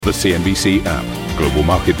The CNBC app. Global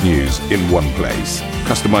market news in one place.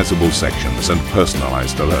 Customizable sections and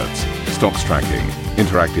personalized alerts. Stocks tracking,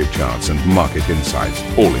 interactive charts and market insights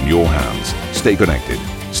all in your hands. Stay connected.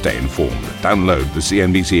 Stay informed. Download the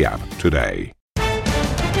CNBC app today.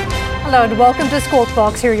 Hello and welcome to Squawk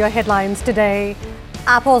Box. Here are your headlines today.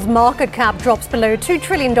 Apple's market cap drops below $2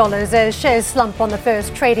 trillion as shares slump on the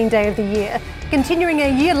first trading day of the year, continuing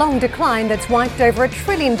a year-long decline that's wiped over $1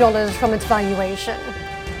 trillion from its valuation.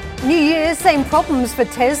 New Year, same problems for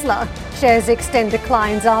Tesla. Shares extend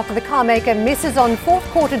declines after the carmaker misses on fourth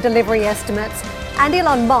quarter delivery estimates, and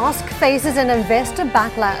Elon Musk faces an investor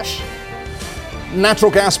backlash.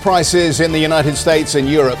 Natural gas prices in the United States and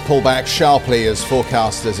Europe pull back sharply as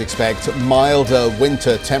forecasters expect milder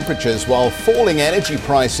winter temperatures, while falling energy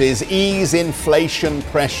prices ease inflation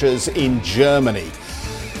pressures in Germany.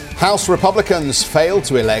 House Republicans failed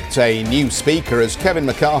to elect a new speaker as Kevin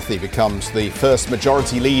McCarthy becomes the first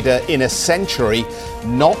majority leader in a century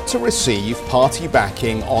not to receive party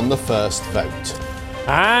backing on the first vote.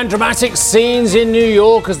 And dramatic scenes in New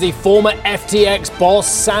York as the former FTX boss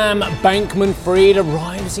Sam Bankman-Fried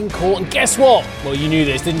arrives in court. And guess what? Well, you knew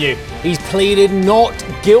this, didn't you? He's pled not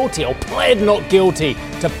guilty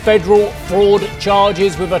to federal fraud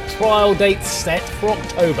charges with a trial date set for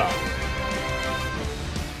October.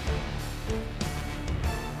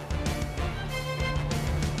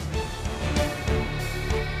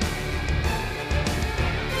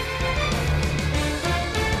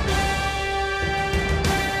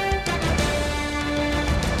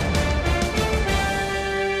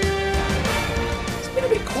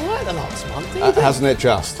 Hasn't it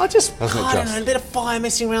just? I don't know, a bit of fire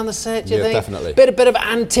missing around the set, do you think? Definitely. Bit of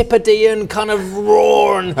Antipodean kind of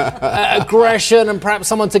roar and aggression, and perhaps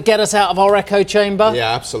someone to get us out of our echo chamber.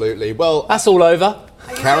 Yeah, absolutely. Well, that's all over.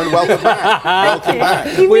 Karen, welcome back. Welcome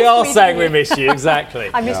back. We are saying we miss you, exactly.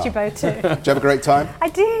 I missed you both too. Did you have a great time? I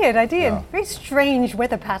did. Yeah. Very strange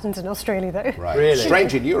weather patterns in Australia though. Right. Really?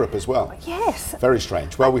 Strange in Europe as well. Yes. Very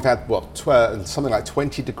strange. Well, we've had, something like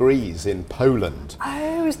 20 degrees in Poland.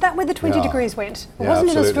 Oh, is that where the 20 degrees went? It Yeah, wasn't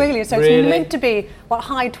absolutely. in Australia, so Really? it's meant to be,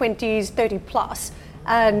 high 20s, 30 plus.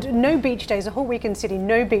 And no beach days, a whole week in Sydney,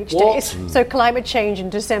 no beach days. So climate change in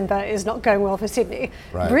December is not going well for Sydney.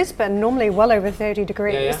 Right. Brisbane, normally well over 30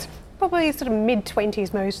 degrees. Yeah. Probably sort of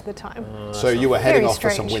mid-20s most of the time. So you were heading very off for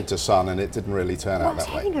some strange. winter sun and it didn't really turn I out was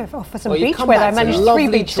that way. heading off for some Well, you beach come weather. I back to managed lovely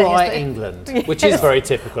 3 beach dry days. England, which is very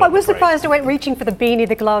typical. I was I'm afraid. surprised I went reaching for the beanie,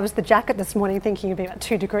 the gloves, the jacket this morning, thinking it'd be about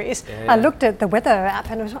 2 degrees. Yeah. I looked at the weather app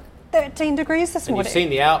and it was 13 degrees this And morning. you've seen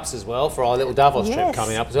the Alps as well for our little Davos trip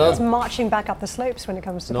coming up as well. It's marching back up the slopes when it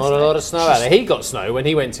comes to Not the a snow. lot of snow out there. He got snow when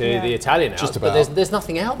he went to the Italian Alps, Just but about. there's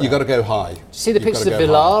nothing out there. You've got to go high. Did you see the You've pictures gotta of go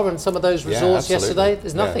Villar high. and some of those Yeah, resorts absolutely. yesterday?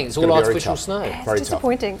 There's nothing. Yeah, It's gonna all be very artificial tough. snow. It's Very tough.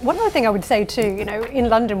 disappointing. One other thing I would say too, in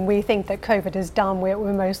London we think that COVID is done. We're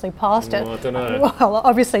mostly past it. I don't know. Well,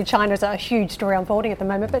 obviously China's a huge story unfolding at the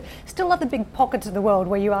moment, but still other big pockets of the world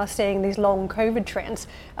where you are seeing these long COVID trends.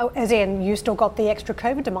 As in, you still got the extra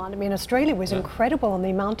COVID demand. I mean, Australia was incredible on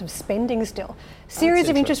the amount of spending still. Series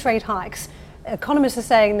of interest rate hikes. Economists are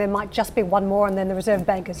saying there might just be one more and then the Reserve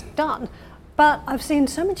Bank is done. But I've seen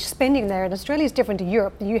so much spending there, and Australia is different to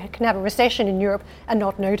Europe. You can have a recession in Europe and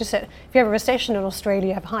not notice it. If you have a recession in Australia,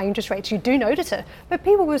 you have high interest rates, you do notice it. But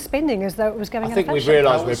people were spending as though it was going out I of think fashion. we've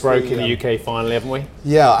realised How we're was broke the, in the UK finally, haven't we?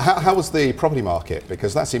 Yeah, how was the property market?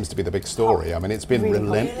 Because that seems to be the big story. I mean, it's been Really?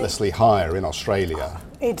 relentlessly higher in Australia.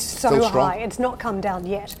 It's Still so strong? high. It's not come down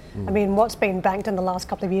yet. I mean, what's been banked in the last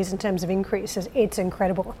couple of years in terms of increases, it's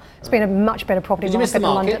incredible. It's been a much better property Did you miss market the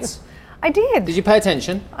in London. markets? I did. Did you pay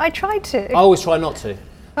attention? I tried to. I always try not to.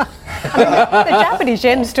 The Japanese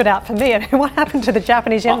yen stood out for me. I mean, what happened to the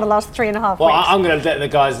Japanese yen in the last 3.5 Well, weeks? I'm going to let the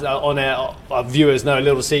guys on our viewers know a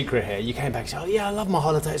little secret here. You came back and said, oh yeah, I love my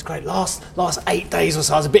holiday, it's great. Last 8 days or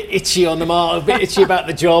so, I was a bit itchy on the mark, a bit itchy about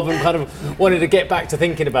the job and kind of wanted to get back to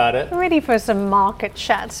thinking about it. Ready for some market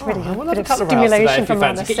chats, really We'll a have bit a of couple of hours today stimulation if you from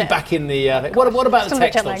around the fancy. Get you set. back in the... what about the Still a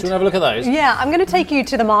tech bit stocks? jet-lagged. You want to have a look at those? Yeah, I'm going to take you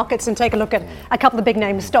to the markets and take a look at a couple of big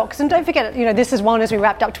name stocks. And don't forget, this is one as we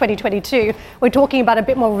wrapped up 2022. We're talking about a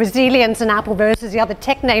bit more resilience in Apple versus the other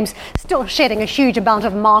tech names, still shedding a huge amount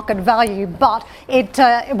of market value, but it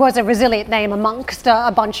was a resilient name amongst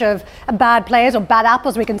a bunch of bad players, or bad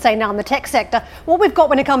apples we can say now in the tech sector. What we've got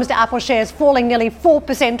when it comes to Apple shares falling nearly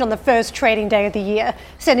 4% on the first trading day of the year,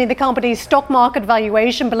 sending the company's stock market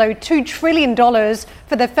valuation below $2 trillion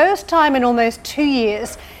for the first time in almost 2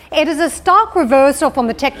 years. It is a stark reversal from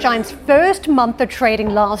the tech giant's first month of trading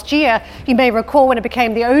last year. You may recall when it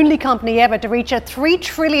became the only company ever to reach a $3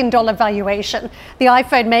 trillion valuation. The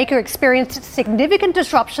iPhone maker experienced significant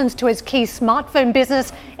disruptions to its key smartphone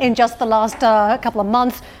business in just the last couple of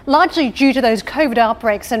months, largely due to those COVID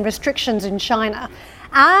outbreaks and restrictions in China.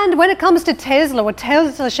 And when it comes to Tesla, well,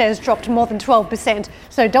 Tesla shares dropped more than 12%,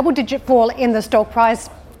 so double-digit fall in the stock price.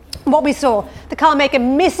 What we saw, the car maker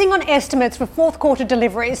missing on estimates for fourth quarter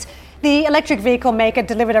deliveries. The electric vehicle maker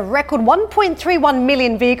delivered a record 1.31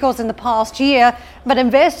 million vehicles in the past year, but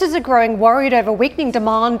investors are growing worried over weakening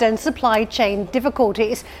demand and supply chain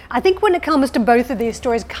difficulties. I think when it comes to both of these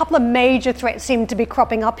stories, a couple of major threats seem to be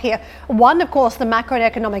cropping up here. One, of course, the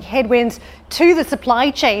macroeconomic headwinds. Two, the supply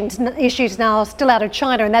chain issues now still out of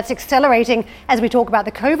China, and that's accelerating as we talk about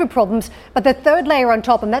the COVID problems. But the third layer on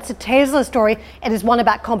top, and that's a Tesla story, it is one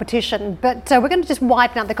about competition. But we're going to just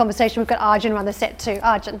widen out the conversation. We've got Arjun on the set too.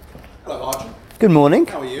 Arjun. Hello, Arjun. Good morning.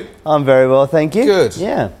 How are you? I'm very well, thank you. Good.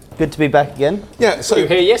 Yeah, good to be back again. Yeah, so you were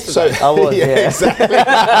here yesterday. I was, yeah. Exactly.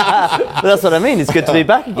 But that's what I mean, it's good to be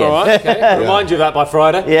back again. All right, okay. Remind you of that by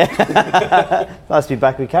Friday. Yeah. Nice to be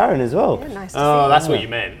back with Karen as well. Yeah, nice to Oh, see that's what you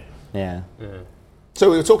meant. Yeah. So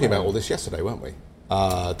we were talking about all this yesterday, weren't we?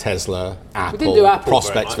 Tesla, Apple, didn't do Apple very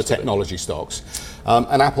prospects much, for did we? technology stocks.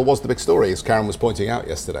 And Apple was the big story, as Karen was pointing out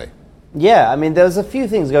yesterday. Yeah, I mean, there's a few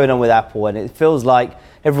things going on with Apple, and it feels like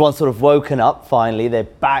everyone's sort of woken up finally. They're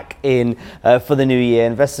back in for the new year.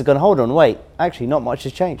 Investors are going, hold on, wait, actually not much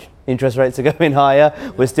has changed. Interest rates are going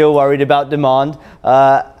higher. We're still worried about demand.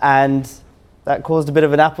 And that caused a bit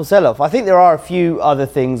of an Apple sell-off. I think there are a few other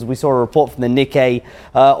things. We saw a report from the Nikkei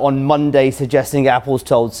on Monday suggesting Apple's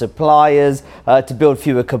told suppliers to build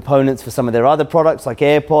fewer components for some of their other products like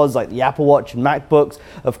AirPods, like the Apple Watch and MacBooks.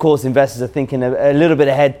 Of course, investors are thinking a little bit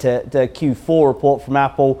ahead to the Q4 report from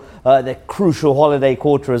Apple, the crucial holiday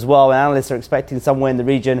quarter as well. And analysts are expecting somewhere in the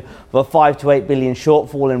region of a 5 to 8 billion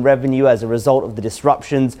shortfall in revenue as a result of the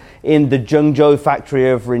disruptions in the Zhengzhou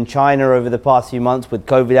factory over in China over the past few months with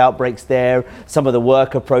COVID outbreaks there. Some of the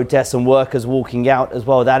worker protests and workers walking out as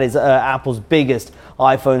well. That is Apple's biggest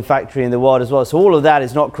iPhone factory in the world as well. So all of that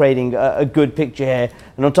is not creating a good picture here.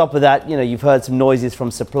 And on top of that, you know, you've heard some noises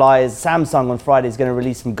from suppliers. Samsung on Friday is going to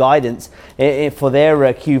release some guidance for their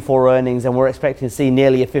Q4 earnings, and we're expecting to see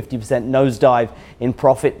nearly a 50% nosedive in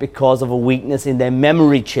profit because of a weakness in their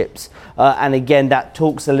memory chips. And again, that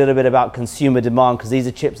talks a little bit about consumer demand, because these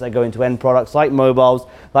are chips that go into end products like mobiles,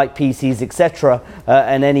 like PCs, etc.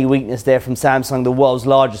 And any weakness there from Samsung, the world's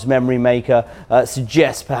largest memory maker,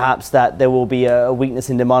 suggests perhaps that there will be a weakness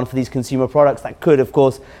in demand for these consumer products that could, of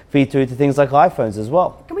course, feed through to things like iPhones as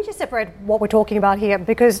well. Can we just separate what we're talking about here?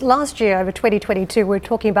 Because last year, over 2022, we were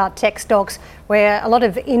talking about tech stocks where a lot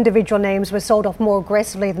of individual names were sold off more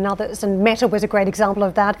aggressively than others. And Meta was a great example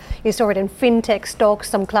of that. You saw it in fintech stocks,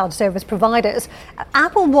 some cloud service providers.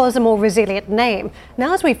 Apple was a more resilient name.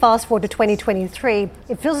 Now, as we fast forward to 2023,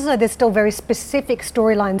 it feels as though there's still very specific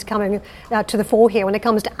storylines coming to the fore here. When it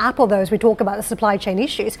comes to Apple, though, as we talk about the supply chain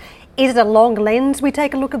issues, is it a long lens we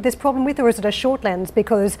take a look at this problem with, or is it a short lens?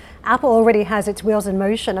 Because Apple already has its wheels in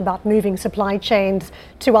motion about moving supply chains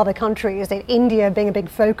to other countries, and India being a big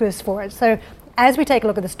focus for it. So as we take a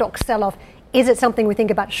look at the stock sell-off, is it something we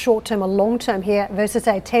think about short-term or long-term here versus,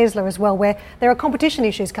 say, Tesla as well, where there are competition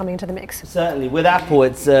issues coming into the mix? Certainly. With Apple,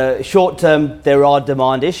 it's short-term, there are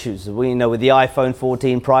demand issues. We know with the iPhone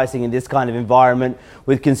 14 pricing in this kind of environment,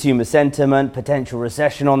 with consumer sentiment, potential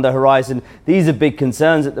recession on the horizon, these are big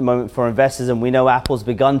concerns at the moment for investors. And we know Apple's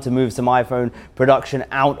begun to move some iPhone production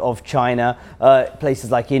out of China.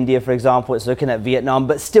 Places like India, for example, it's looking at Vietnam,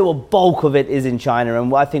 but still a bulk of it is in China.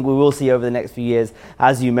 And I think we will see over the next few years,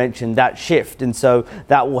 as you mentioned, that shift. And so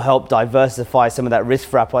that will help diversify some of that risk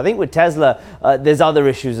for Apple. I think with Tesla, there's other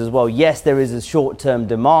issues as well. Yes, there is a short-term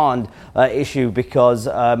demand issue because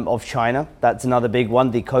of China. That's another big one.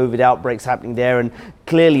 The COVID outbreaks happening there, and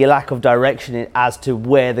clearly a lack of direction as to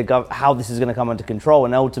where how this is going to come under control,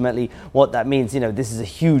 and ultimately what that means. You know, this is a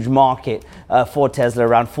huge market for Tesla,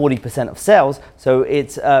 around 40% of sales. So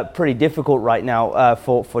it's pretty difficult right now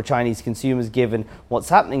for Chinese consumers, given what's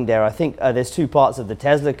happening there. I think there's two parts of the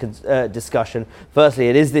Tesla discussion. Firstly,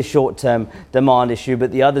 it is this short-term demand issue,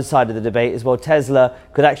 but the other side of the debate is, well, Tesla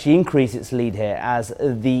could actually increase its lead here as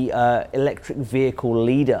the electric vehicle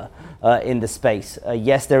leader in the space.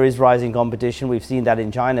 Yes, there is rising competition. We've seen that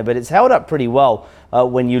in China, but it's held up pretty well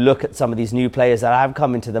when you look at some of these new players that have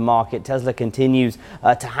come into the market. Tesla continues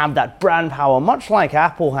to have that brand power, much like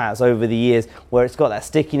Apple has over the years, where it's got that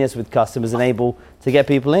stickiness with customers and able to get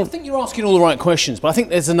people in. I think you're asking all the right questions, but I think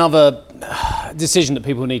there's another decision that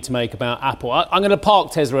people need to make about Apple. I'm going to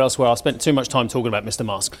park Tesla elsewhere. I spent too much time talking about Mr.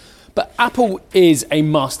 Musk. But Apple is a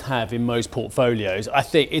must-have in most portfolios. I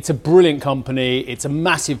think it's a brilliant company. It's a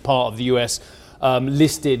massive part of the US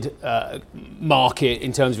listed market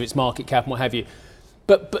in terms of its market cap and what have you.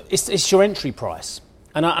 But it's your entry price.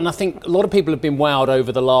 And I think a lot of people have been wowed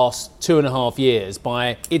over the last 2.5 years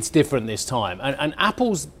by it's different this time. And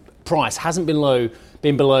Apple's price hasn't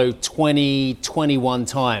been below 20, 21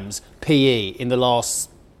 times PE in the last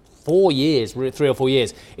 4 years, 3 or 4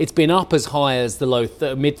 years. It's been up as high as the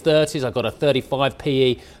mid-30s. I got a 35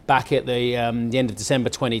 PE back at the end of December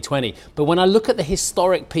 2020. But when I look at the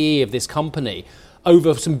historic PE of this company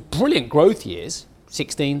over some brilliant growth years,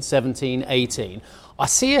 16, 17, 18, I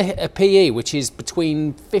see a PE which is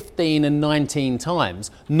between 15 and 19 times,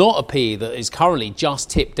 not a PE that is currently just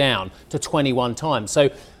tipped down to 21 times. So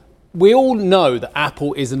we all know that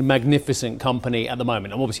Apple is a magnificent company at the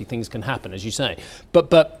moment, and obviously things can happen, as you say.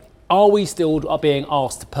 But are we still being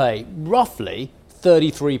asked to pay roughly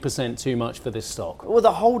 33% too much for this stock? Well,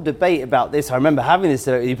 the whole debate about this, I remember having this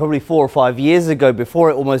probably 4 or 5 years ago before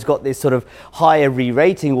it almost got this sort of higher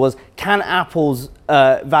re-rating, was can Apple's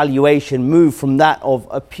valuation move from that of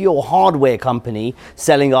a pure hardware company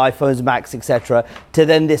selling iPhones, Macs, etc., to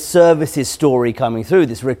then this services story coming through,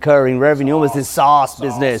 this recurring revenue, almost this SaaS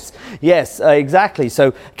business. Yes, exactly.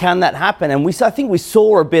 So can that happen? And I think we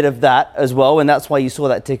saw a bit of that as well, and that's why you saw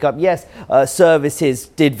that tick up. Yes, services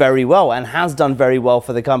did very well and has done very well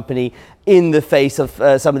for the company in the face of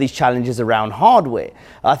some of these challenges around hardware.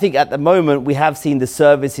 I think at the moment we have seen the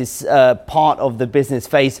services part of the business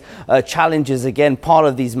face challenges again, part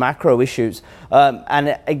of these macro issues.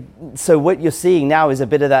 So what you're seeing now is a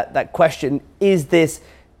bit of that question, is this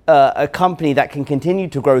a company that can continue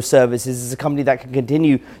to grow services, is a company that can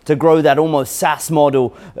continue to grow that almost SaaS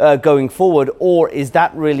model going forward, or is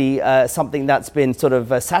that really something that's been sort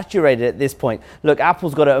of saturated at this point? Look,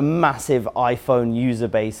 Apple's got a massive iPhone user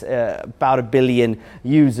base, about 1 billion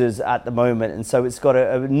users at the moment, and so it's got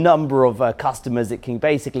a number of customers it can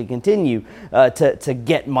basically continue to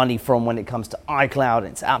get money from when it comes to iCloud,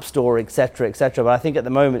 its App Store, etc., etc. But I think at the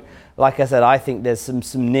moment, like I said, I think there's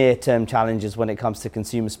some near-term challenges when it comes to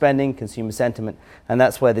consumer spending, consumer sentiment, and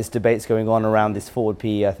that's where this debate's going on around this forward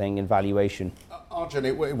PE, I think, and valuation. Arjun,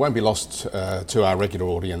 it won't be lost to our regular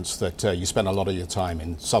audience that you spent a lot of your time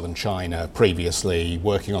in southern China previously,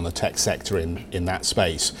 working on the tech sector in that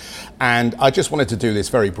space. And I just wanted to do this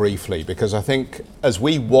very briefly because I think as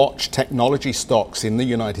we watch technology stocks in the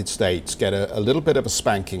United States get a little bit of a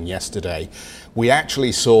spanking yesterday, we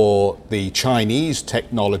actually saw the Chinese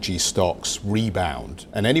technology stocks rebound.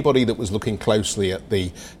 And anybody that was looking closely at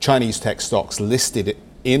the Chinese tech stocks listed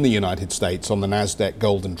in the United States on the NASDAQ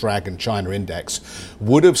Golden Dragon China Index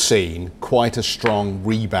would have seen quite a strong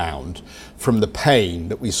rebound from the pain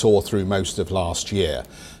that we saw through most of last year.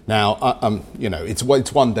 Now, it's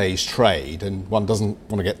 1 day's trade, and one doesn't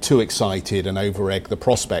want to get too excited and over-egg the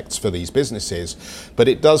prospects for these businesses, but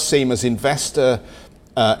it does seem as investors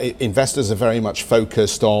are very much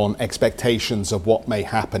focused on expectations of what may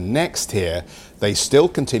happen next here. They still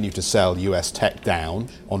continue to sell US tech down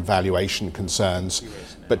on valuation concerns,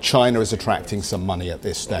 but China is attracting some money at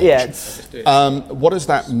this stage. Yeah, what does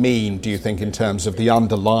that mean, do you think, in terms of the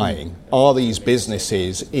underlying? Are these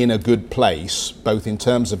businesses in a good place, both in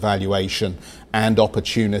terms of valuation and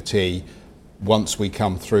opportunity, once we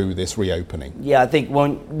come through this reopening? Yeah, I think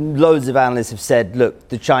loads of analysts have said, look,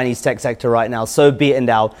 the Chinese tech sector right now, so beaten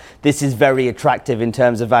down, this is very attractive in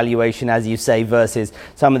terms of valuation, as you say, versus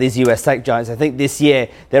some of these US tech giants. I think this year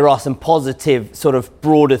there are some positive sort of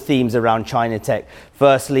broader themes around China tech.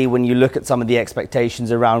 Firstly, when you look at some of the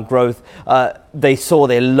expectations around growth, they saw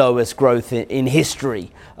their lowest growth in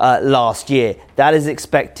history last year. That is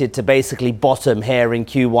expected to basically bottom here in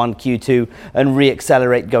Q1, Q2 and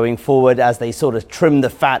re-accelerate going forward as they sort of trim the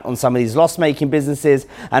fat on some of these loss-making businesses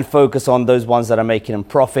and focus on those ones that are making them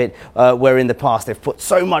profit, where in the past they've put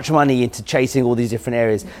so much money into chasing all these different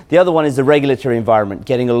areas. The other one is the regulatory environment,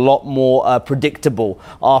 getting a lot more predictable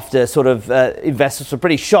after sort of investors were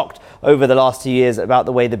pretty shocked over the last 2 years about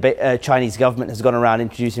the way the Chinese government has gone around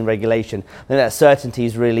introducing regulation. I think that certainty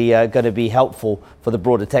is really going to be helpful for the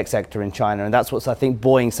broader tech sector in China, and that's what's, I think,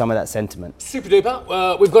 buoying some of that sentiment. Super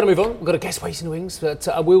duper. We've got to move on. We've got a guest waiting in the wings, but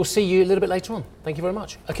we'll see you a little bit later on. Thank you very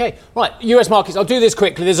much. Okay, right, US markets. I'll do this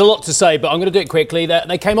quickly. There's a lot to say, but I'm going to do it quickly.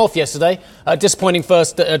 They came off yesterday. Disappointing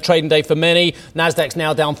first trading day for many. Nasdaq's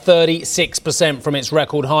now down 36% from its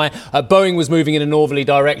record high. Boeing was moving in a northerly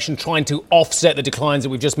direction, trying to offset the declines that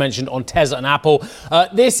we've just mentioned on Tesla and Apple.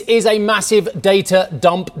 This is a massive data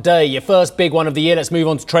dump day. Your first big one of the year. Let's move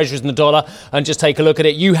on to Treasuries and the dollar and just take a look at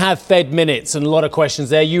it. You have Fed minutes and a lot of questions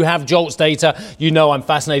there. You have JOLTS data. You know I'm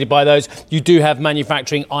fascinated by those. You do have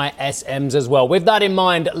manufacturing ISMs as well. With that in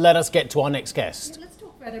mind, let us get to our next guest. Let's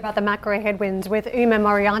talk further about the macro headwinds with Uma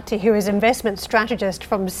Moriarty, who is investment strategist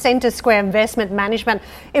from Centre Square Investment Management.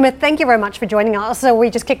 Uma, thank you very much for joining us. So we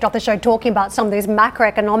just kicked off the show talking about some of these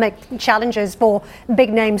macroeconomic challenges for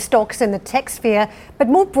big name stocks in the tech sphere. But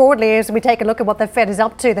more broadly, as we take a look at what the Fed is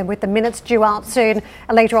up to, then with the minutes due out soon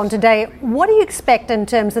later on today, what do you expect in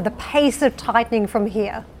terms of the pace of tightening from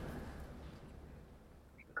here?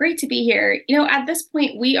 Great to be here. At this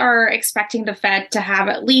point, we are expecting the Fed to have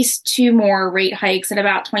at least 2 more rate hikes at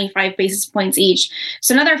about 25 basis points each.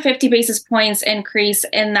 So another 50 basis points increase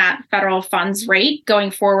in that federal funds rate going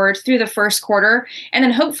forward through the first quarter. And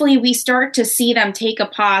then hopefully we start to see them take a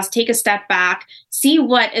pause, take a step back, see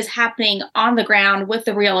what is happening on the ground with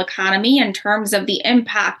the real economy in terms of the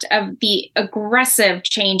impact of the aggressive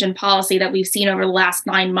change in policy that we've seen over the last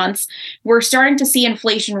 9 months. We're starting to see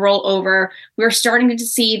inflation roll over. We're starting to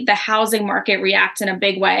see the housing market react in a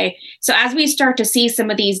big way. So as we start to see some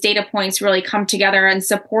of these data points really come together and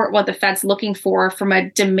support what the Fed's looking for from a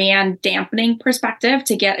demand dampening perspective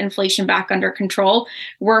to get inflation back under control,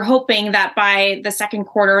 we're hoping that by the second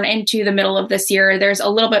quarter and into the middle of this year, there's a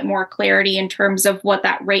little bit more clarity in terms of what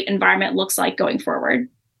that rate environment looks like going forward.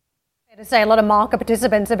 To say a lot of market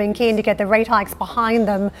participants have been keen to get the rate hikes behind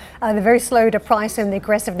them. They're very slow to price in the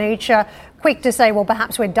aggressive nature, quick to say, well,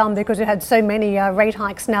 perhaps we're done because we've had so many rate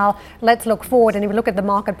hikes now. Let's look forward. And if we look at the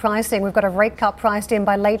market pricing, we've got a rate cut priced in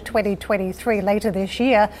by late 2023, later this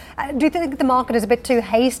year. Do you think the market is a bit too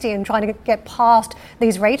hasty in trying to get past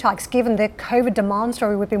these rate hikes, given the COVID demand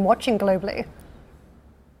story we've been watching globally?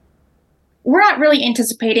 We're not really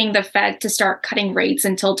anticipating the Fed to start cutting rates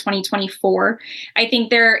until 2024. I think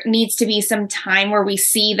there needs to be some time where we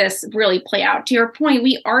see this really play out. To your point,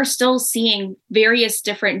 we are still seeing various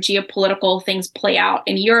different geopolitical things play out.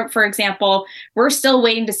 In Europe, for example, we're still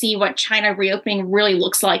waiting to see what China reopening really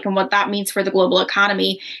looks like and what that means for the global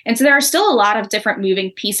economy. And so there are still a lot of different moving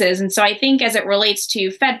pieces. And so I think as it relates to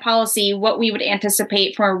Fed policy, what we would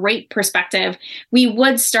anticipate from a rate perspective, we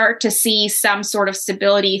would start to see some sort of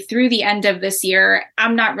stability through the end of this year.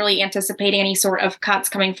 I'm not really anticipating any sort of cuts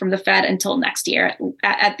coming from the Fed until next year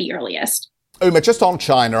at the earliest. Uma, just on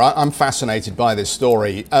China, I'm fascinated by this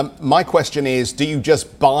story. My question is, do you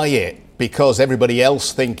just buy it because everybody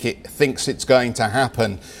else thinks it's going to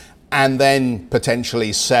happen, and then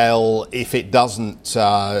potentially sell if it doesn't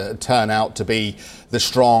turn out to be the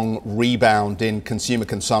strong rebound in consumer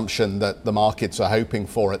consumption that the markets are hoping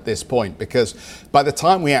for at this point? Because by the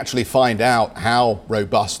time we actually find out how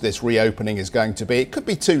robust this reopening is going to be, it could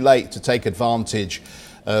be too late to take advantage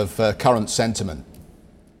of current sentiment.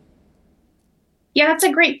 Yeah, that's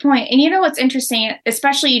a great point. And what's interesting,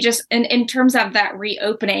 especially just in terms of that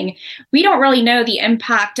reopening, we don't really know the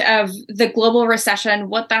impact of the global recession,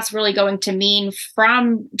 what that's really going to mean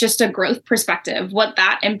from just a growth perspective, what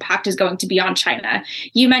that impact is going to be on China.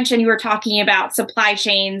 You mentioned you were talking about supply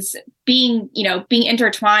chains being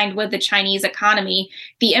intertwined with the Chinese economy.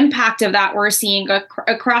 The impact of that we're seeing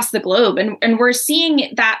across the globe. And we're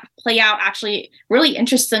seeing that play out actually really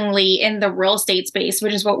interestingly in the real estate space,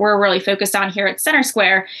 which is what we're really focused on here at Center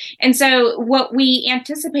Square. And so what we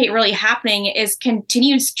anticipate really happening is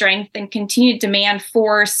continued strength and continued demand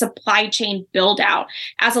for supply chain build out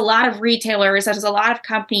as a lot of retailers, as a lot of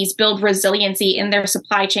companies build resiliency in their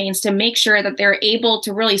supply chains to make sure that they're able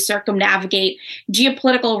to really circumnavigate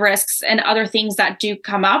geopolitical risks and other things that do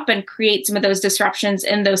come up and create some of those disruptions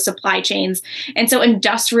in those supply chains. And so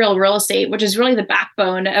industrial real estate, which is really the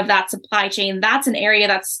backbone of that supply chain, that's an area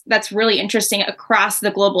that's really interesting across the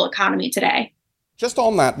global economy today. Just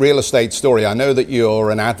on that real estate story, I know that you're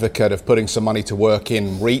an advocate of putting some money to work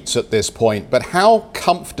in REITs at this point, but how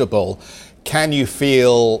comfortable can you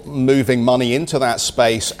feel moving money into that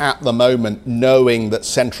space at the moment, knowing that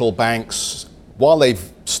central banks, while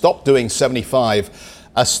they've stopped doing 75,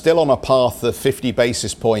 are still on a path of 50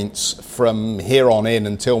 basis points from here on in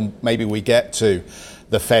until maybe we get to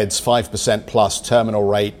the Fed's 5% plus terminal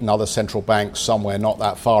rate and other central banks somewhere not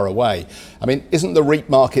that far away? I mean, isn't the REIT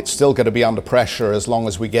market still going to be under pressure as long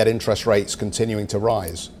as we get interest rates continuing to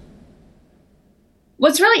rise?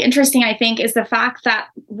 What's really interesting, I think, is the fact that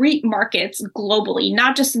REIT markets globally,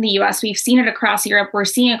 not just in the US, we've seen it across Europe, we're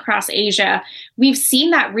seeing it across Asia. We've seen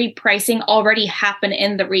that repricing already happen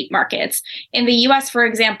in the REIT markets. In the US, for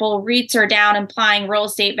example, REITs are down, implying real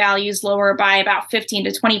estate values lower by about 15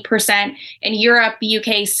 to 20%. In Europe,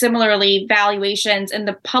 UK, similarly, valuations in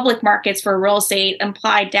the public markets for real estate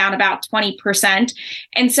implied down about 20%.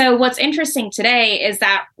 And so what's interesting today is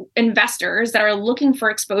that investors that are looking for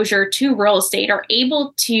exposure to real estate are able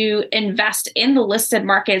to invest in the listed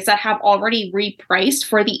markets that have already repriced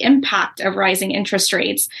for the impact of rising interest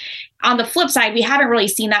rates. On the flip side, we haven't really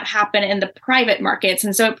seen that happen in the private markets.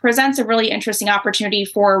 And so it presents a really interesting opportunity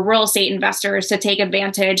for real estate investors to take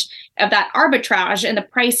advantage of that arbitrage and the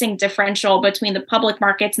pricing differential between the public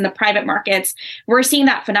markets and the private markets. We're seeing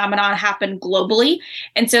that phenomenon happen globally.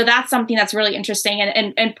 And so that's something that's really interesting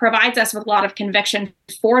and provides us with a lot of conviction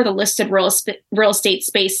for the listed real estate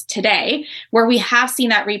space today, where we have seen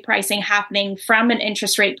that repricing happening from an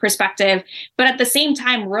interest rate perspective. But at the same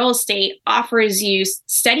time, real estate offers you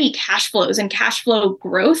steady cash flows and cash flow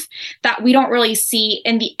growth that we don't really see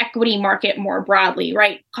in the equity market more broadly,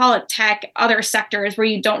 right? Call it tech, other sectors where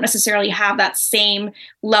you don't necessarily have that same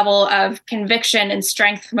level of conviction and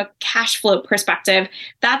strength from a cash flow perspective.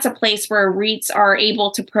 That's a place where REITs are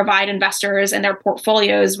able to provide investors and their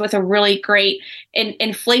portfolios with a really great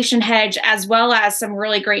inflation hedge, as well as some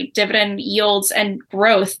really great dividend yields and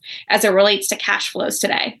growth as it relates to cash flows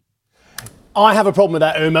today. I have a problem with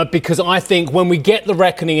that, Uma, because I think when we get the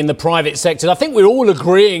reckoning in the private sector, I think we're all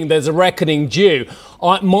agreeing there's a reckoning due.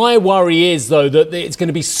 My worry is, though, that it's going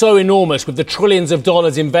to be so enormous with the trillions of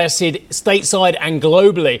dollars invested stateside and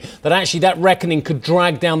globally that actually that reckoning could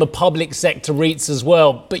drag down the public sector REITs as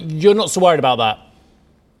well. But you're not so worried about that?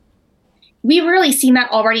 We've really seen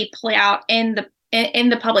that already play out in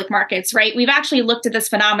the public markets, right? We've actually looked at this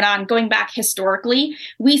phenomenon going back historically.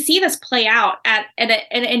 We see this play out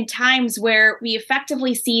in times where we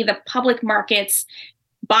effectively see the public markets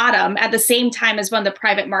bottom at the same time as when the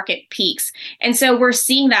private market peaks. And so we're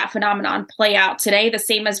seeing that phenomenon play out today, the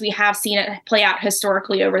same as we have seen it play out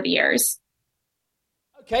historically over the years.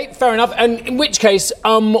 Okay, fair enough. And in which case,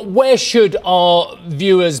 where should our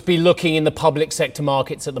viewers be looking in the public sector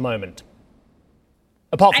markets at the moment?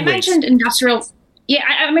 Apart from I mentioned industrial. Yeah,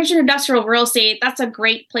 I mentioned industrial real estate. That's a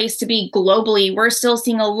great place to be globally. We're still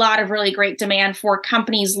seeing a lot of really great demand for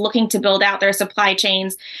companies looking to build out their supply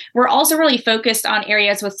chains. We're also really focused on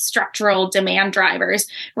areas with structural demand drivers,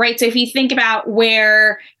 right? So if you think about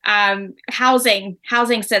where housing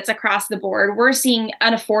sits across the board, we're seeing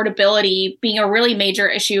unaffordability being a really major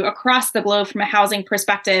issue across the globe from a housing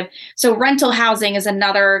perspective. So rental housing is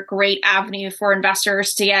another great avenue for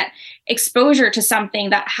investors to get exposure to something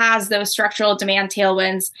that has those structural demand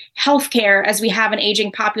tailwinds. Healthcare, as we have an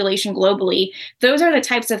aging population globally, those are the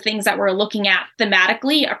types of things that we're looking at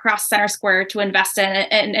thematically across Center Square to invest in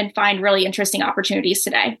and find really interesting opportunities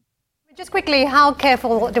today. Just quickly, how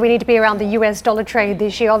careful do we need to be around the US dollar trade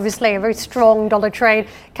this year? Obviously, a very strong dollar trade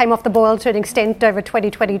came off the boil to an extent over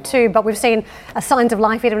 2022, but we've seen signs of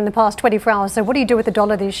life even in the past 24 hours. So what do you do with the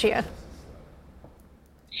dollar this year?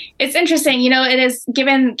 It's interesting, it is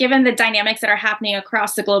given the dynamics that are happening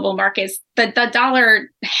across the global markets, the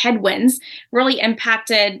dollar headwinds really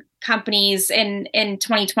impacted companies in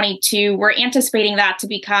 2022. We're anticipating that to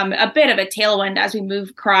become a bit of a tailwind as we move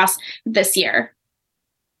across this year.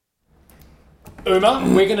 Uma,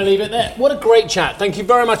 we're going to leave it there. What a great chat. Thank you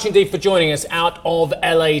very much indeed for joining us out of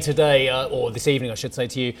LA today, or this evening, I should say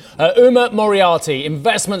to you. Uma Moriarty,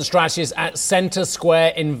 investment strategist at Center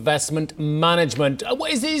Square Investment Management.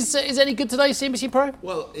 Is any good today, CNBC Pro?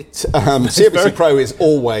 Well, CNBC Pro is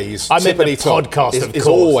always... I meant the podcast, of course. It's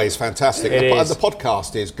always fantastic. It is. The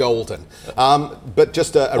podcast is golden. But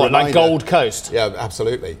just a reminder... Like Gold Coast? Yeah,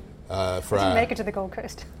 absolutely. Didn't make it to the Gold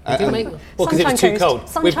Coast. Didn't make it? Well, because it was too cold.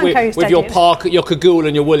 With your cagoule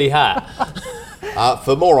and your woolly hat.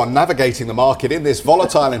 For more on navigating the market in this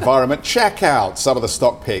volatile environment, check out some of the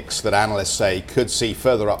stock picks that analysts say could see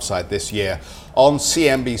further upside this year on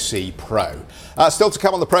CNBC Pro. Still to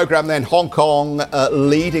come on the programme then, Hong Kong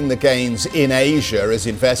leading the gains in Asia as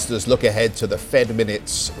investors look ahead to the Fed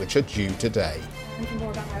minutes, which are due today.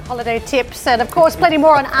 More about our holiday tips, and of course plenty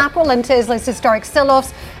more on Apple and Tesla's historic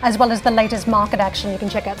sell-offs, as well as the latest market action. You can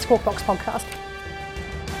check out Squawk Box podcast.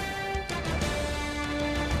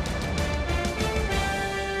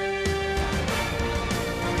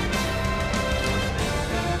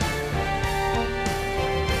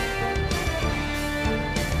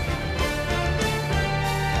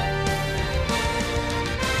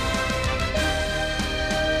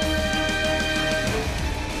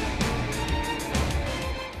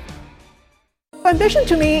 Ambition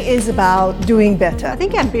to me is about doing better. I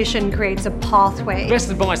think ambition creates a pathway. The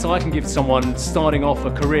best advice I can give someone starting off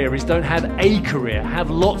a career is don't have a career, have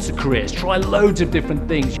lots of careers, try loads of different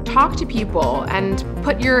things. Talk to people and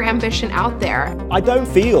put your ambition out there. I don't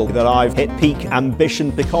feel that I've hit peak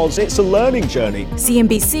ambition because it's a learning journey.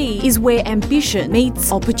 CNBC is where ambition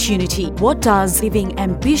meets opportunity. What does living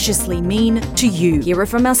ambitiously mean to you? Hear it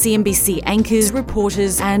from our CNBC anchors,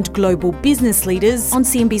 reporters and global business leaders on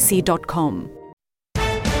CNBC.com.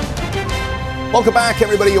 Welcome back,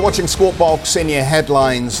 everybody. You're watching Squawk Box. In your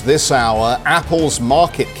headlines this hour, Apple's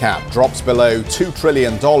market cap drops below $2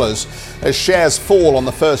 trillion as shares fall on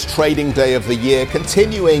the first trading day of the year,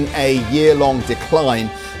 continuing a year-long decline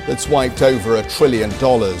that's wiped over $1 trillion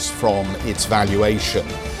from its valuation.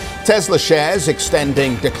 Tesla shares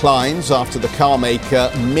extending declines after the car maker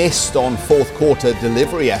missed on fourth quarter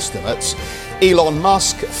delivery estimates. Elon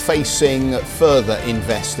Musk facing further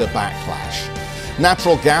investor backlash.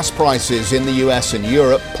 Natural gas prices in the US and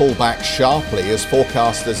Europe pull back sharply as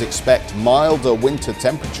forecasters expect milder winter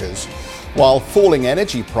temperatures, while falling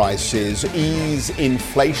energy prices ease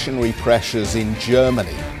inflationary pressures in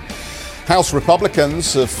Germany. House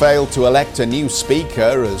Republicans have failed to elect a new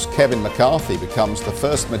speaker as Kevin McCarthy becomes the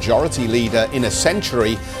first majority leader in a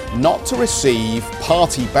century not to receive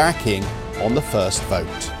party backing on the first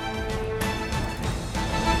vote.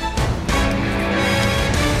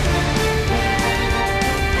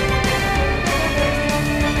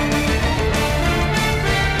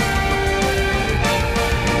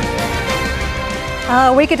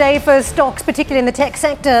 A weaker day for stocks, particularly in the tech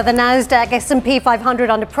sector. The Nasdaq, S&P 500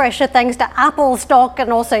 under pressure thanks to Apple stock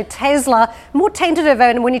and also Tesla. More tentative,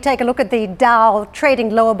 and when you take a look at the Dow, trading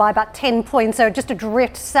lower by about 10 points, so just a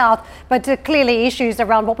drift south. But clearly issues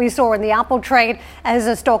around what we saw in the Apple trade as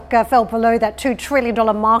the stock fell below that $2 trillion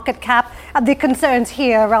market cap. The concerns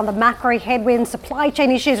here around the macro headwinds, supply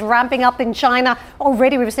chain issues ramping up in China.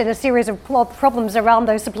 Already we've seen a series of problems around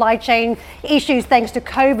those supply chain issues thanks to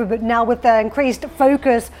COVID, but now with the increased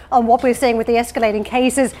focus on what we're seeing with the escalating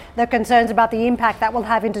cases, the concerns about the impact that will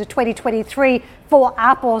have into 2023 for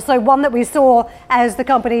Apple. So one that we saw as the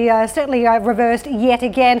company certainly reversed yet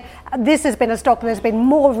again. This has been a stock that has been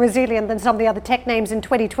more resilient than some of the other tech names in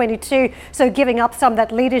 2022. So giving up some of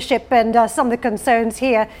that leadership and some of the concerns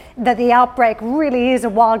here that the outbreak really is a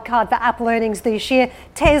wild card for Apple earnings this year.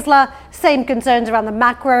 Tesla, same concerns around the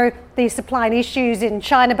macro, the supply issues in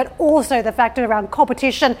China, but also the factor around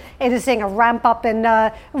competition. It is seeing a ramp up in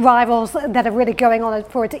rivals that are really going on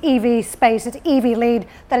for its EV space, its EV lead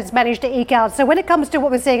that it's managed to eke out. So when it comes to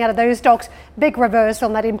what we're seeing out of those stocks, big reverse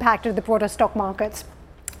on that impact of the broader stock markets.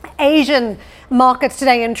 Asian markets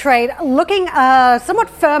today in trade looking somewhat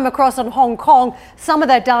firm across on Hong Kong. Some of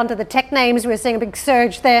that down to the tech names. We're seeing a big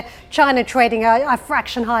surge there. China trading a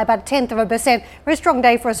fraction higher, about 0.1%. Very strong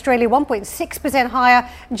day for Australia, 1.6% higher.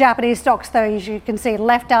 Japanese stocks, though, as you can see,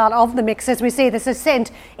 left out of the mix as we see this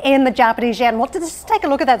ascent in the Japanese yen. Let's take a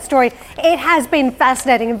look at that story. It has been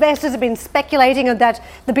fascinating. Investors have been speculating that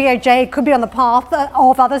the BOJ could be on the path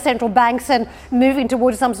of other central banks and moving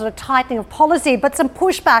towards some sort of tightening of policy, but some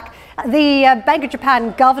pushback. The Bank of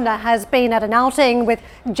Japan governor has been at an outing with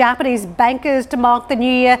Japanese bankers to mark the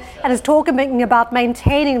new year and is talking about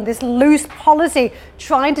maintaining this loose policy,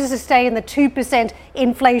 trying to sustain the 2%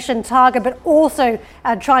 inflation target, but also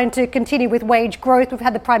trying to continue with wage growth. We've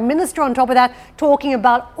had the Prime Minister on top of that talking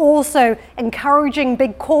about also encouraging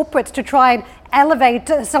big corporates to try and elevate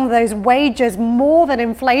some of those wages more than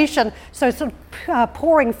inflation, so sort of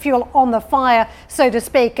pouring fuel on the fire, so to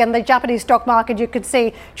speak. And the Japanese stock market, you could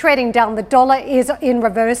see trading down. The dollar is in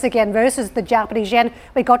reverse again versus the Japanese yen.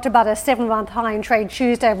 We got to about a 7-month high in trade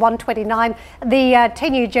Tuesday, 129. The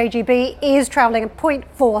 10-year JGB is traveling at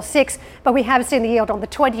 0.46, but we have seen the yield on the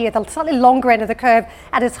 20-year, the slightly longer end of the curve,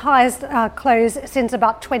 at its highest close since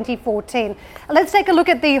about 2014. Let's take a look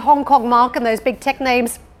at the Hong Kong market and those big tech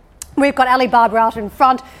names. We've got Alibaba out in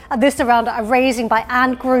front. This around a raising by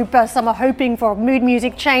Ant Group. Some are hoping for a mood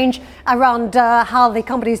music change around how the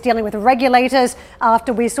company is dealing with the regulators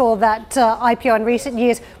after we saw that IPO in recent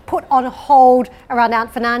years put on hold around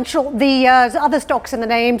Ant Financial. The other stocks in the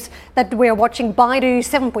names that we're watching, Baidu,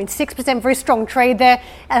 7.6%, very strong trade there.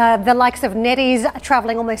 The likes of NetEase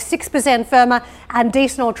traveling almost 6% firmer, and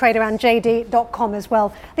decent old trade around JD.com as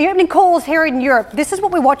well. The opening calls here in Europe, this is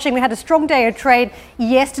what we're watching. We had a strong day of trade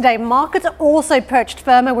yesterday. Markets are also perched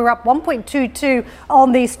firmer. We're up 1.22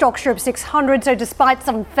 on the Stoxx Europe 600. So despite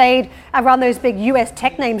some fade around those big US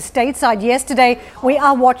tech names stateside yesterday, we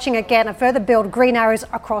are watching again a further build, green arrows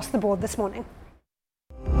across the board this morning.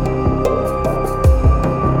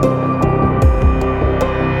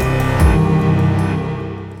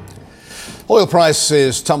 Oil Oil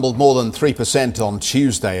prices tumbled more than 3% on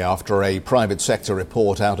Tuesday after a private sector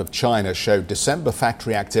report out of China showed December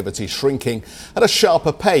factory activity shrinking at a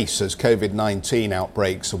sharper pace as COVID-19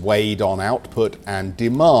 outbreaks weighed on output and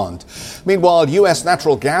demand. Meanwhile, US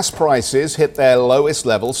natural gas prices hit their lowest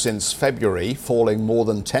level since February, falling more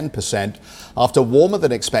than 10% after warmer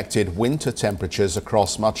than expected winter temperatures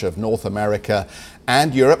across much of North America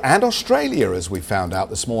and Europe and Australia, as we found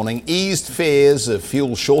out this morning, eased fears of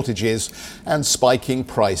fuel shortages and spiking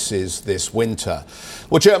prices this winter.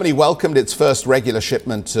 Well, Germany welcomed its first regular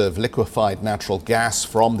shipment of liquefied natural gas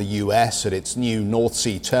from the US at its new North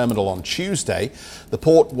Sea terminal on Tuesday. The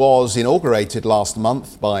port was inaugurated last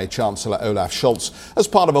month by Chancellor Olaf Scholz as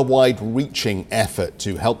part of a wide-reaching effort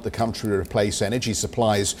to help the country replace energy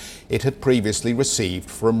supplies it had previously received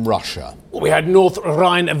from Russia. We had North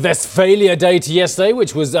Rhine-Westphalia data yesterday,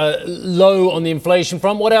 which was low on the inflation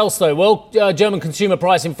front. What else, though? Well, German consumer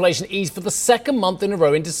price inflation eased for the second month in a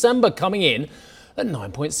row in December, coming in at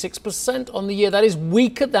 9.6% on the year. That is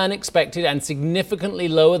weaker than expected and significantly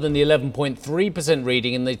lower than the 11.3%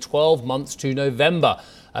 reading in the 12 months to November,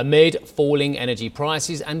 amid falling energy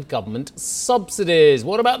prices and government subsidies.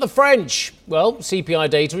 What about the French? Well, CPI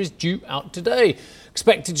data is due out today,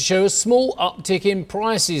 expected to show a small uptick in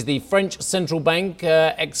prices. The French central bank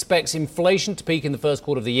expects inflation to peak in the first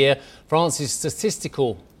quarter of the year. France's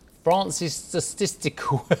statistical. Should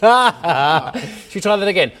we try that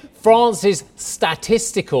again? France's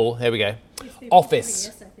statistical, there we go,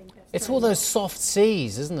 office. It's all those soft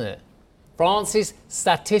C's, isn't it? France's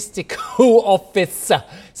statistical office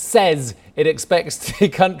says it expects the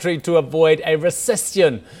country to avoid a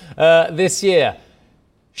recession this year.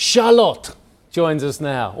 Charlotte joins us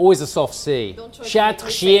now. Always a soft C. Chat,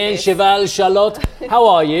 chien, cheval, Charlotte. How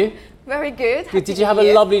are you? Very good. Did you have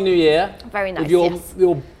a lovely New Year? Very nice.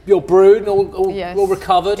 With your brood all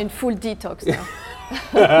recovered? In full detox now.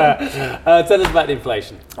 Tell us about the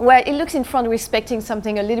inflation. Well, it looks in France we're expecting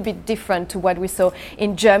something a little bit different to what we saw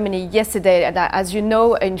in Germany yesterday. As you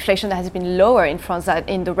know, inflation has been lower in France than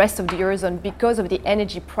in the rest of the Eurozone because of the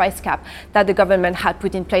energy price cap that the government had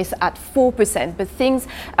put in place at 4%. But things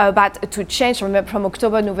are about to change. Remember, from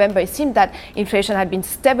October, November, it seemed that inflation had been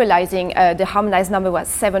stabilizing. The harmonized number was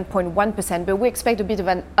 7.1%, but we expect a bit of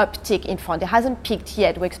an uptick in France. It hasn't peaked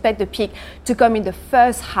yet. We expect the peak to come in the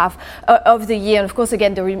first half of the year. And of course,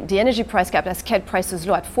 again, the energy price cap has kept prices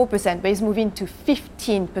low at 4%, but is moving to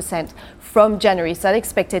 15% from January. So that's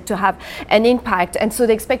expected to have an impact. And so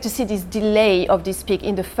they expect to see this delay of this peak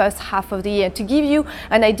in the first half of the year. To give you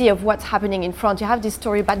an idea of what's happening in France, you have this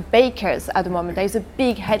story about bakers at the moment. There is a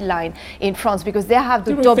big headline in France because they have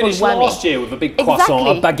the double whammy. Last year with a big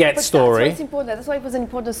croissant, a baguette story. That's important. That's why it was an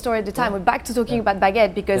important story at the time. We're back to talking about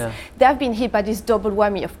baguette because they have been hit by this double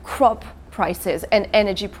whammy of crop prices and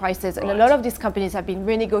energy prices, and a lot of these companies have been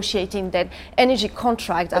renegotiating their energy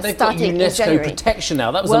contracts starting in January. UNESCO protection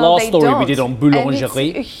now. That was the last story we did on boulangerie.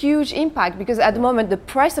 And it's a huge impact because at the moment the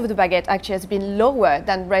price of the baguette actually has been lower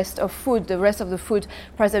than rest of food. The rest of the food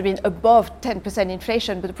price has been above 10%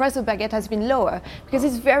 inflation, but the price of baguette has been lower because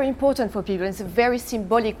it's very important for people. It's a very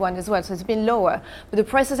symbolic one as well, so it's been lower. But the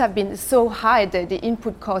prices have been so high that the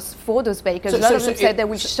input costs for those bakers, a lot of them said they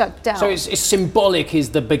will shut down. So it's symbolic is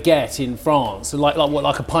the baguette in France,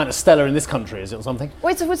 like a pint of Stella in this country, is it, or something?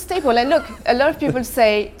 Well, it's a food staple. And look, a lot of people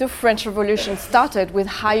say the French Revolution started with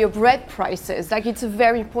higher bread prices. Like, it's a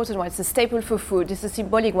very important one. It's a staple for food. It's a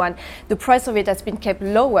symbolic one. The price of it has been kept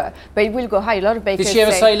lower, but it will go high. A lot of bakers Did she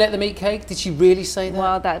ever say let them eat cake? Did she really say that?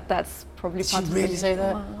 Well, that's probably part of it. Did she really say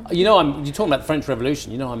that? You know, you're talking about the French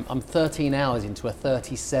Revolution. You know, I'm 13 hours into a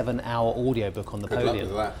 37-hour audiobook on Napoleon.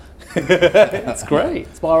 Good luck with that. It's great.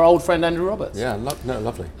 It's by our old friend Andrew Roberts. Yeah,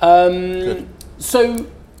 lovely. Good. So,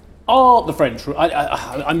 are the French?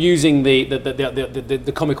 I'm using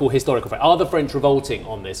the comical historical fact. Are the French revolting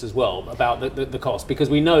on this as well about the cost? Because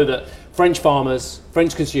we know that French farmers,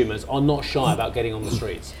 French consumers are not shy about getting on the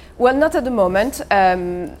streets. Well, not at the moment.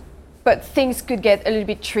 But things could get a little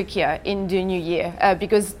bit trickier in the new year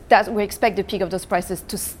because we expect the peak of those prices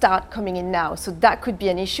to start coming in now. So that could be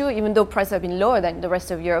an issue, even though prices have been lower than the rest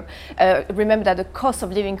of Europe. Remember that the cost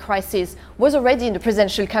of living crisis was already in the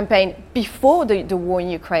presidential campaign before the war in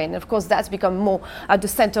Ukraine. Of course, that's become more at the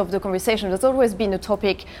center of the conversation. There's always been a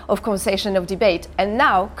topic of conversation, of debate. And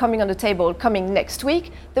now, coming on the table, coming next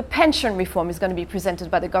week, the pension reform is going to be presented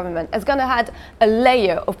by the government. It's going to add a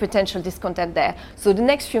layer of potential discontent there. So the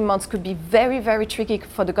next few months could be very, very tricky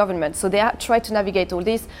for the government. So they try to navigate all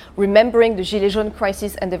this, remembering the Gilets jaunes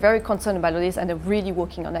crisis, and they're very concerned about all this, and they're really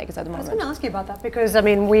walking on eggs at the moment. I was going to ask you about that because, I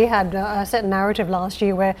mean, we had a certain narrative last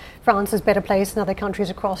year where France is better placed than other countries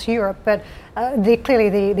across Europe, but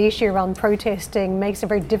clearly the issue around protesting makes it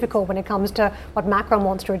very difficult when it comes to what Macron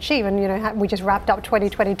wants to achieve. And, you know, we just wrapped up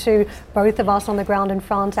 2022, both of us on the ground in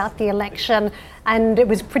France at the election, and it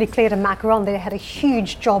was pretty clear to Macron they had a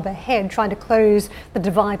huge job ahead trying to close the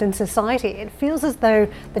divide in society. It feels as though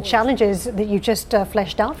the challenges that you just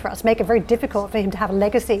fleshed out for us make it very difficult for him to have a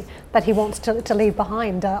legacy that he wants to leave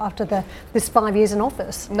behind after this 5 years in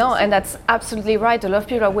office. No, and that's absolutely right. A lot of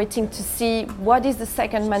people are waiting to see what is the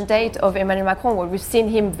second mandate of Emmanuel Macron. Well, we've seen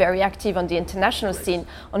him very active on the international scene.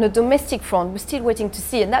 On the domestic front, we're still waiting to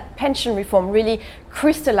see, and that pension reform really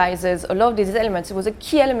crystallizes a lot of these elements. It was a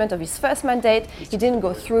key element of his first mandate. He didn't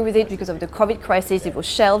go through with it because of the COVID crisis. It was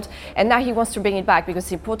shelved, and now he wants to bring it back because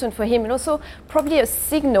it's important for him, and also probably a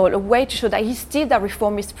signal, a way to show that he's still the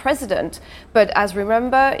reformist president. But as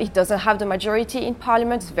remember, he doesn't have the majority in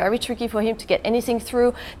parliament. It's very tricky for him to get anything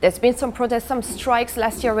through. There's been some protests, some strikes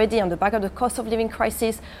last year already on the back of the cost of living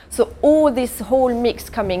crisis. So all this whole mix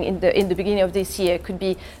coming in the beginning of this year could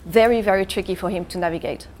be very, very tricky for him to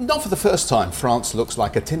navigate. Not for the first time, France looks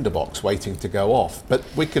like a tinderbox waiting to go off, but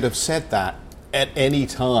we could have said that at any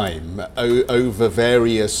time over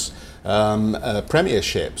various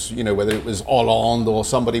premierships, you know, whether it was Hollande or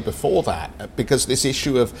somebody before that, because this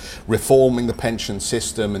issue of reforming the pension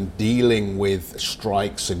system and dealing with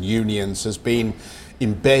strikes and unions has been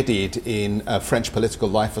embedded in French political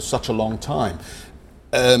life for such a long time.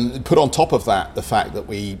 Put on top of that the fact that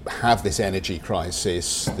we have this energy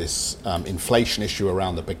crisis, this inflation issue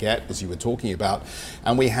around the baguette, as you were talking about,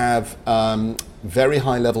 and we have very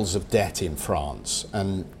high levels of debt in France.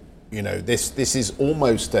 And you know, this is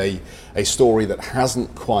almost a story that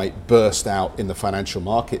hasn't quite burst out in the financial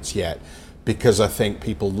markets yet, because I think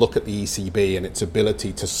people look at the ECB and its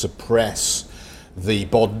ability to suppress the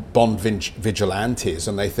bond vigilantes,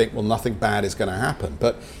 and they think, well, nothing bad is going to happen.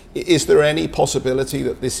 But is there any possibility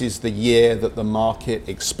that this is the year that the market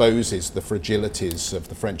exposes the fragilities of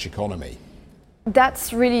the French economy?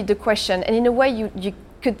 That's really the question. And in a way, you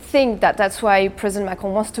could think that that's why President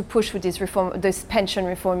Macron wants to push with this pension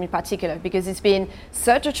reform in particular, because it's been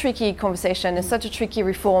such a tricky conversation and such a tricky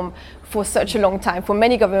reform for such a long time. For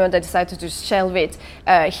many governments that decided to just shelve it,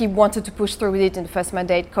 he wanted to push through with it in the first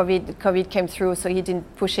mandate. COVID came through, so he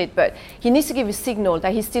didn't push it. But he needs to give a signal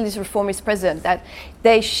that he still is reformist president, that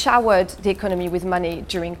they showered the economy with money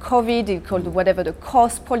during COVID. They called whatever the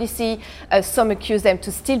cost policy. Some accuse them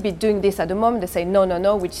to still be doing this at the moment. They say,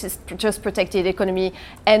 no, which is just protected economy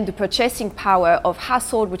and the purchasing power of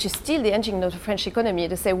household, which is still the engine of the French economy.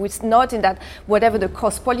 They say it's not in that whatever the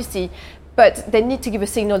cost policy, but they need to give a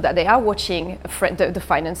signal that they are watching the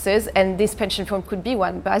finances, and this pension reform could be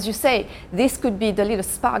one. But as you say, this could be the little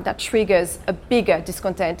spark that triggers a bigger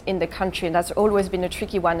discontent in the country, and that's always been a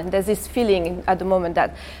tricky one. And there's this feeling at the moment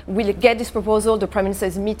that we'll get this proposal. The Prime Minister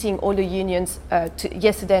is meeting all the unions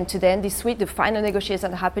yesterday and today and this week. The final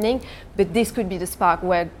negotiations are happening, but this could be the spark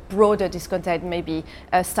where broader discontent maybe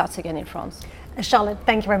starts again in France. Charlotte,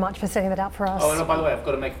 thank you very much for setting that out for us. Oh, and by the way, I've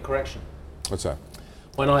got to make a correction. What's that?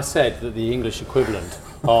 When I said that the English equivalent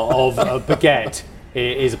of a baguette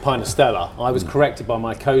is a pint of Stella, I was corrected by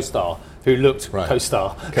my co-star, who looked my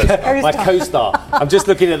co-star. I'm just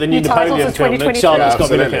looking at the new Napoleon film that Charlotte's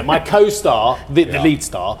got me looking at. My co-star, the lead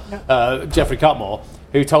star, Geoffrey Cutmore,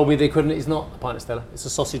 who told me the equivalent is not a pint of Stella, it's a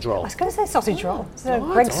sausage roll. I was going to say sausage roll. It's a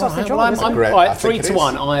Greg's sausage roll. I'm right,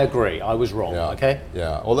 3-1, I agree. I was wrong, okay?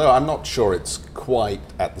 Yeah, although I'm not sure it's quite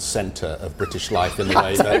at the centre of British life in the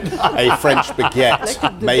way that a French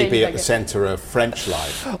baguette may be at the centre of French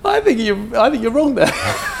life. I think you're wrong there.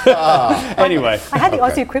 Anyway. I had the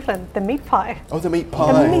Aussie equivalent, the meat pie. Oh, the meat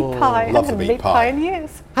pie. The meat pie. Love the meat pie in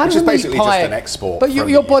years. Which is basically just an export. But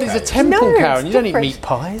your body's a temple, Karen. You don't eat meat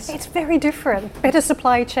pies. It's very different. Better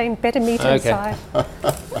supply chain, better meat inside.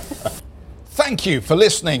 Thank you for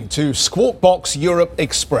listening to Squawk Box Europe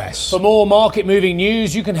Express. For more market-moving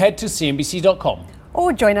news, you can head to cnbc.com.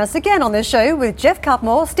 Or join us again on the show with Jeff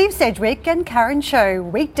Cutmore, Steve Sedgwick and Karen Cho,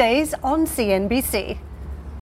 weekdays on CNBC.